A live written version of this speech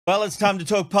Well, it's time to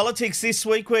talk politics. This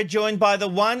week we're joined by the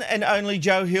one and only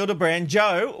Joe Hildebrand.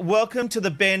 Joe, welcome to the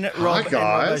Ben, Rob and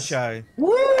Robbo Show.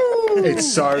 Woo!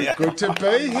 It's so good to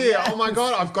be here. Oh my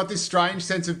God, I've got this strange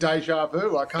sense of deja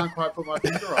vu. I can't quite put my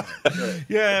finger on it.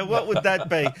 Yeah, what would that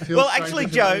be? Well, actually,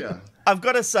 Joe, I've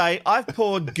got to say, I've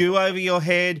poured goo over your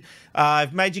head.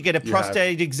 I've made you get a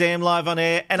prostate exam live on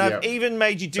air, and I've even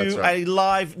made you do a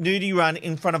live nudie run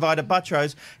in front of Ida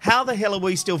Buttrose. How the hell are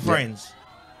we still friends?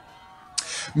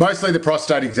 Mostly the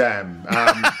prostate exam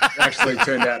actually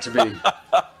turned out to be.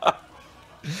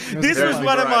 This was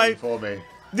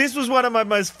one of my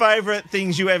most favourite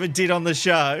things you ever did on the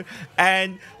show,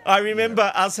 and I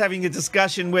remember us having a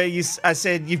discussion where I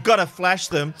said you've got to flash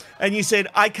them, and you said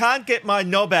I can't get my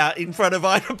knob out in front of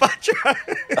Ida Buttrose.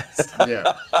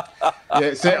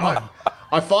 See,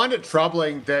 I find it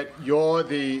troubling that you're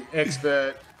the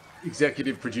expert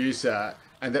executive producer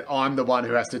and that I'm the one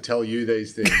who has to tell you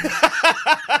these things.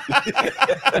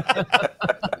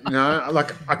 You know,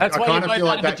 like I kind of feel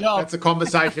like that's a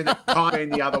conversation that can't be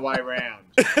the other way around.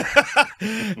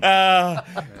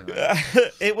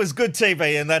 It was good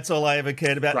TV, and that's all I ever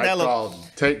cared about. Great gold.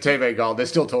 TV gold. They're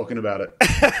still talking about it.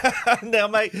 Now,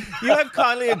 mate, you have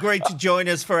kindly agreed to join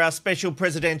us for our special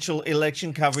presidential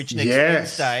election coverage next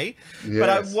Wednesday. But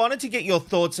I wanted to get your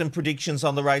thoughts and predictions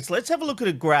on the race. Let's have a look at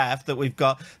a graph that we've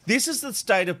got. This is the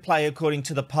state of play according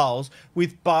to the polls,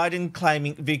 with Biden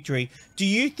claiming victory. Do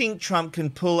you think Trump can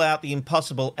pull out the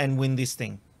impossible and win this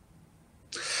thing?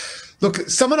 Look,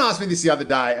 someone asked me this the other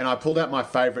day, and I pulled out my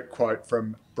favourite quote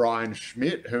from Brian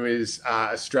Schmidt, who is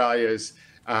Australia's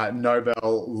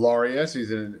Nobel laureate.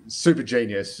 He's a super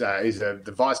genius. He's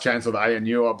the Vice Chancellor of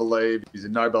ANU, I believe. He's a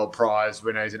Nobel Prize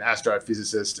winner. He's an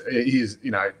astrophysicist. He's,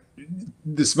 you know,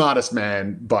 the smartest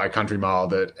man by a country mile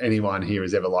that anyone here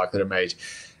is ever likely to meet.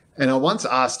 And I once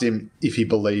asked him if he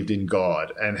believed in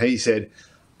God, and he said,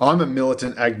 "I'm a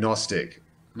militant agnostic."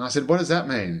 And I said, "What does that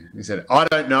mean?" He said, "I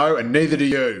don't know, and neither do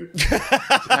you."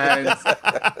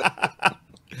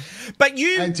 But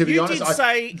you did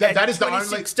say that is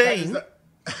 2016.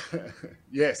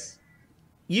 Yes.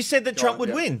 You said that Trump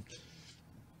would win.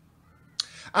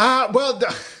 Well,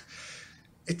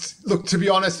 look, to be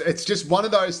honest, it's just one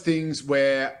of those things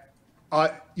where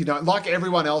like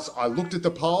everyone else, I looked at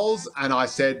the polls and I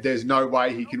said, there's no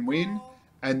way he can win.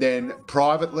 And then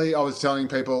privately, I was telling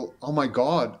people, oh my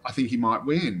God, I think he might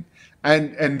win.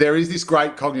 And there is this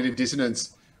great cognitive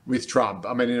dissonance with Trump.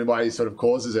 I mean, in a way, he sort of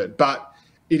causes it. But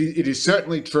it is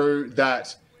certainly true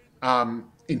that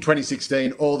in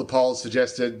 2016, all the polls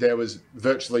suggested there was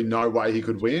virtually no way he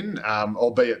could win,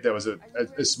 albeit there was a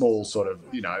small sort of,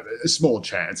 a small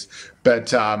chance.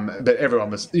 But everyone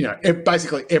was,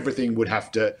 basically everything would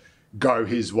have to go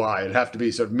his way. It'd have to be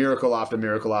sort of miracle after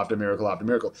miracle after miracle after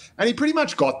miracle. And he pretty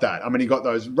much got that. I mean, he got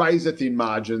those razor-thin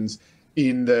margins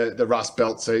in the Rust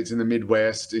Belt seats in the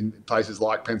Midwest, in places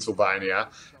like Pennsylvania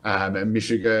and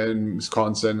Michigan,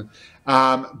 Wisconsin.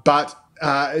 But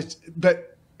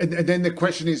then the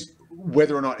question is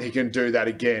whether or not he can do that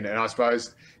again. And I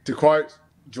suppose, to quote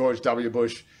George W.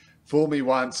 Bush, "Fool me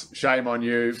once, shame on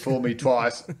you. Fool me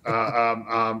twice,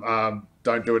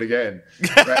 don't do it again.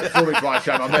 Fool me twice,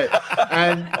 shame on me."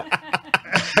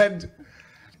 And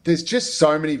there's just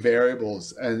so many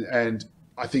variables. And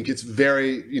I think it's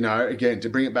very, again, to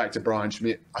bring it back to Brian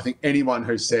Schmidt, I think anyone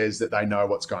who says that they know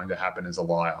what's going to happen is a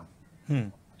liar.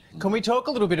 Can we talk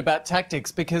a little bit about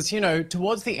tactics? Because,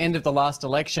 towards the end of the last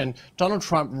election, Donald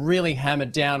Trump really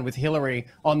hammered down with Hillary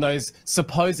on those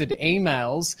supposed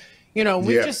emails.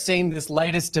 We've just seen this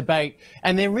latest debate,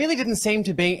 and there really didn't seem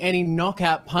to be any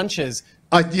knockout punches.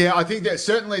 I think that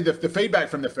certainly the feedback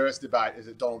from the first debate is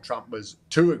that Donald Trump was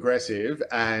too aggressive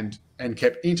and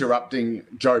kept interrupting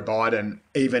Joe Biden,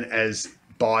 even as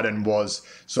Biden was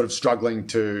sort of struggling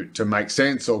to make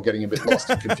sense or getting a bit lost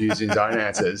and confused in his own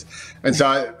answers. And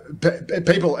so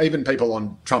even people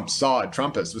on Trump's side,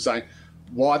 Trumpists, were saying,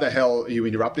 why the hell are you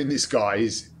interrupting this guy?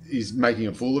 He's making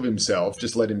a fool of himself.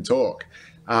 Just let him talk.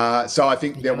 So I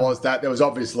think there was that. There was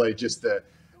obviously just the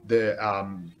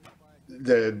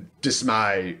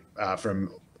dismay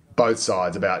from both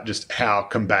sides about just how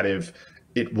combative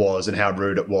it was and how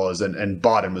rude it was. And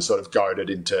Biden was sort of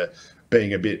goaded into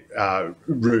being a bit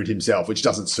rude himself, which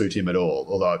doesn't suit him at all,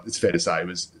 although it's fair to say he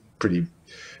was pretty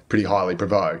highly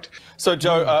provoked. So,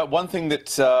 Joe, one thing that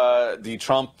the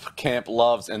Trump camp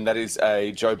loves, and that is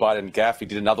a Joe Biden gaffe. He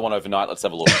did another one overnight. Let's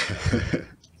have a look.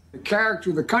 The character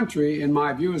of the country, in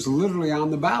my view, is literally on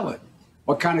the ballot.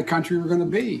 What kind of country we're going to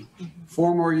be?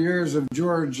 4 more years of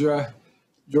Georgia,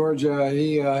 he's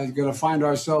going to find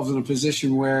ourselves in a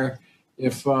position where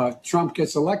if Trump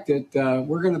gets elected,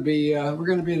 we're going to be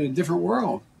in a different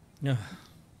world.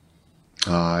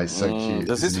 Oh, he's so cute.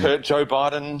 Does this hurt Joe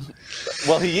Biden?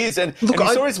 Well, he is, and you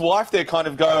saw his wife there kind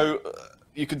of go.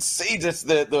 You could see just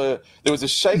there was a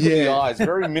shake of the eyes,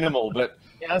 very minimal, but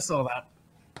yeah, I saw that.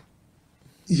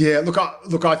 Yeah,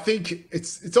 look, I think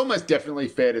it's almost definitely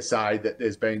fair to say that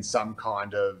there's been some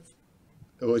kind of,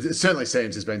 or it certainly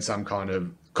seems there's been some kind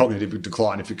of cognitive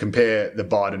decline if you compare the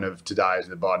Biden of today to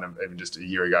the Biden of even just a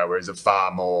year ago, where he's a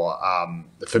far more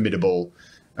formidable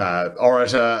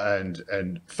orator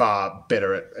and far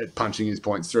better at punching his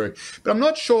points through. But I'm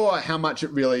not sure how much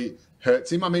it really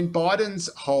hurts him. I mean, Biden's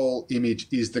whole image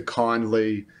is the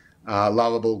kindly,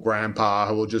 lovable grandpa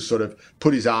who will just sort of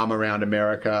put his arm around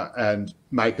America and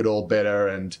make it all better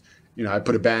and, you know,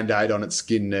 put a Band-Aid on its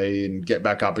skin knee and get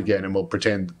back up again and we'll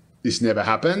pretend this never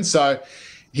happened. So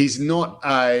he's not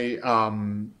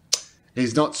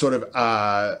sort of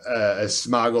a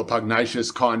smug or pugnacious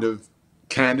kind of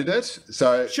candidate.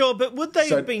 So sure, but would they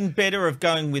have been better of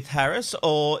going with Harris,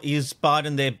 or is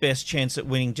Biden their best chance at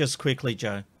winning? Just quickly,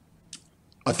 Joe.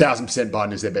 1,000%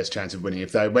 Biden is their best chance of winning.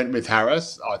 If they went with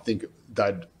Harris, I think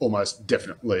they'd almost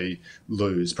definitely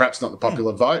lose. Perhaps not the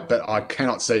popular vote, but I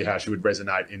cannot see how she would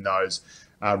resonate in those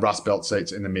Rust Belt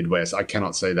seats in the Midwest. I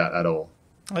cannot see that at all.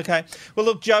 Okay. Well,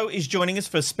 look, Joe is joining us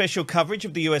for special coverage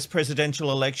of the US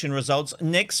presidential election results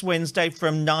next Wednesday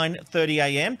from 9:30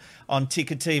 a.m. on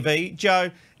Ticker TV.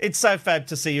 Joe, it's so fab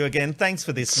to see you again. Thanks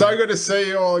for this. So good to see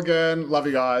you all again. Love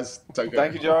you guys. Take care.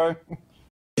 Thank you, Joe.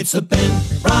 It's the Ben,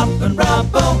 Rob and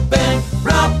Robbo, Ben,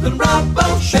 Rob and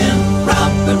Robbo, Ben,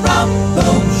 Rob and Rob.